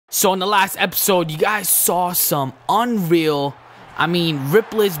So in the last episode, you guys saw some unreal,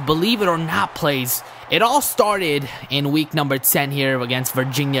 ripless, believe it or not plays. It all started in week number 10 here against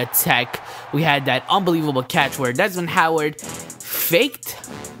Virginia Tech. We had that unbelievable catch where Desmond Howard faked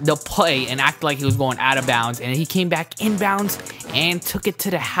the play and acted like he was going out of bounds, and he came back inbounds and took it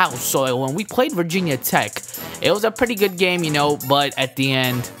to the house. So when we played Virginia Tech, it was a pretty good game, but at the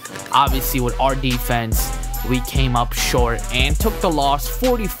end, obviously with our defense, we came up short and took the loss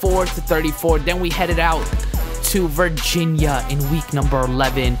 44-34. Then we headed out to Virginia in week number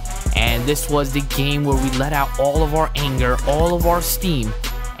 11, and this was the game where we let out all of our anger, all of our steam,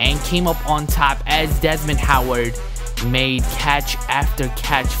 and came up on top as Desmond Howard made catch after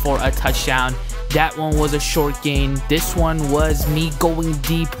catch for a touchdown. That one was a short gain. This one was me going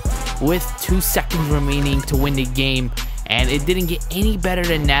deep with 2 seconds remaining to win the game. And it didn't get any better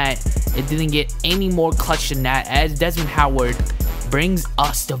than that. It didn't get any more clutch than that as Desmond Howard brings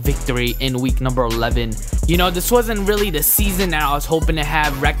us the victory in week number 11. This wasn't really the season that I was hoping to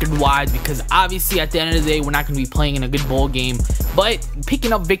have record-wise, because obviously at the end of the day, we're not going to be playing in a good bowl game. But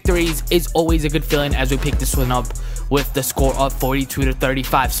picking up victories is always a good feeling, as we pick this one up with the score of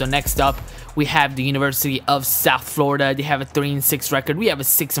 42-35. So next up, we have the University of South Florida. They have a 3-6 record. We have a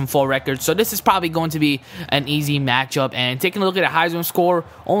 6-4 record. So this is probably going to be an easy matchup. And taking a look at the Heisman score,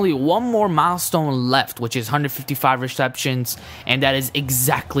 only one more milestone left, which is 155 receptions. And that is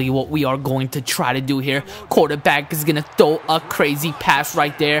exactly what we are going to try to do here. Quarterback is going to throw a crazy pass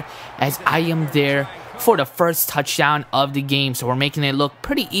right there as I am there for the first touchdown of the game. So we're making it look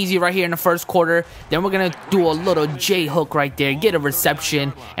pretty easy right here in the first quarter. Then we're going to do a little J hook right there, get a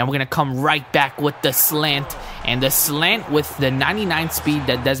reception, and we're going to come right back with the slant. And the slant with the 99 speed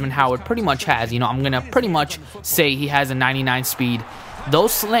that Desmond Howard pretty much has. I'm going to pretty much say he has a 99 speed.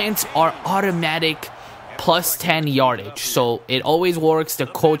 Those slants are automatic plus 10 yardage. So it always works. The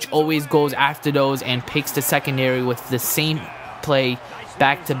coach always goes after those and picks the secondary with the same play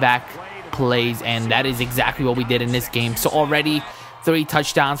back-to-back plays, and that is exactly what we did in this game. So already 3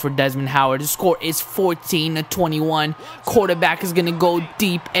 touchdowns for Desmond Howard. The score is 14-21. Quarterback is gonna go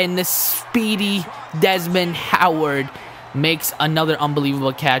deep, and the speedy Desmond Howard makes another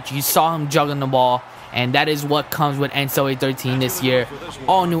unbelievable catch. You saw him juggling the ball, and that is what comes with NCAA 13 this year.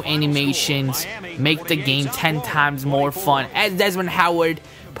 All new animations make the game 10 times more fun as Desmond Howard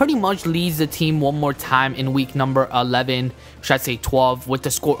pretty much leads the team one more time in week number 11, should I say 12, with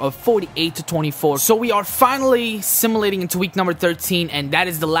the score of 48-24. So we are finally simulating into week number 13, and that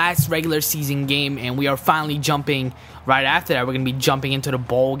is the last regular season game, and we are finally jumping right after that. We're going to be jumping into the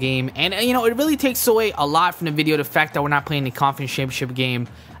bowl game, and it really takes away a lot from the video, the fact that we're not playing the conference championship game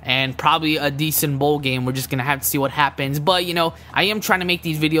and probably a decent bowl game. We're just going to have to see what happens, but I am trying to make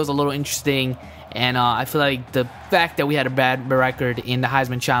these videos a little interesting. And I feel like the fact that we had a bad record in the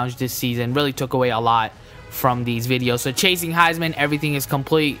Heisman Challenge this season really took away a lot from these videos. So chasing Heisman, everything is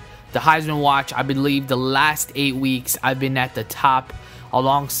complete. The Heisman Watch, I believe the last 8 weeks, I've been at the top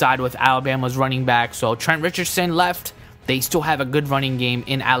alongside with Alabama's running back. So Trent Richardson left. They still have a good running game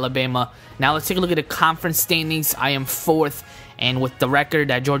in Alabama. Now let's take a look at the conference standings. I am 4th. And with the record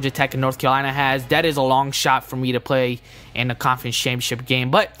that Georgia Tech and North Carolina has, that is a long shot for me to play in the conference championship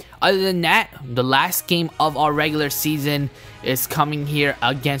game. But other than that, the last game of our regular season is coming here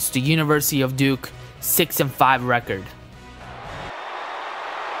against the University of Duke, 6-5 record.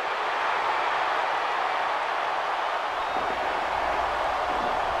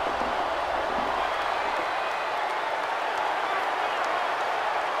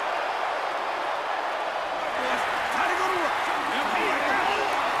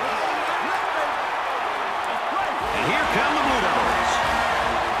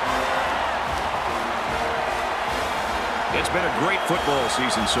 It's been a great football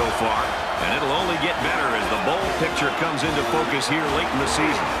season so far, and it'll only get better as the bowl picture comes into focus here late in the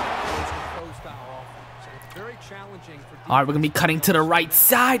season. All right, we're going to be cutting to the right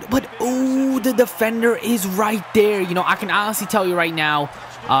side, but ooh, the defender is right there. I can honestly tell you right now,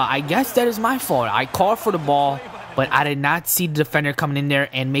 I guess that is my fault. I called for the ball, but I did not see the defender coming in there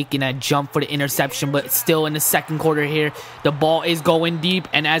and making a jump for the interception. But still in the second quarter here, the ball is going deep,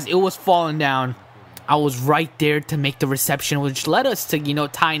 and as it was falling down, I was right there to make the reception, which led us to,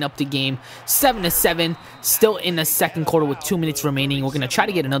 tying up the game 7-7. Still in the second quarter with 2 minutes remaining. We're going to try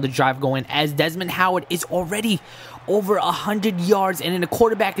to get another drive going as Desmond Howard is already over 100 yards, and then the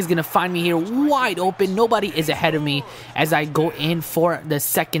quarterback is going to find me here wide open. Nobody is ahead of me as I go in for the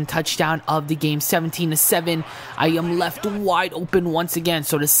second touchdown of the game, 17-7. I am left wide open once again,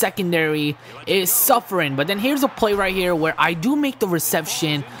 so the secondary is suffering. But then here's a play right here where I do make the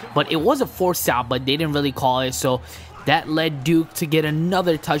reception, but it was a forced out, but they didn't really call it. So That led Duke to get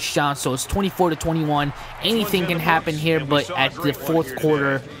another touchdown, so it's 24-21. Anything can happen here, but at the fourth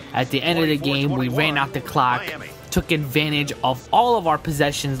quarter, at the end of the game, we ran out the clock, took advantage of all of our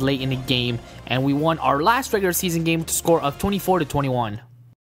possessions late in the game, and we won our last regular season game with a score of 24-21.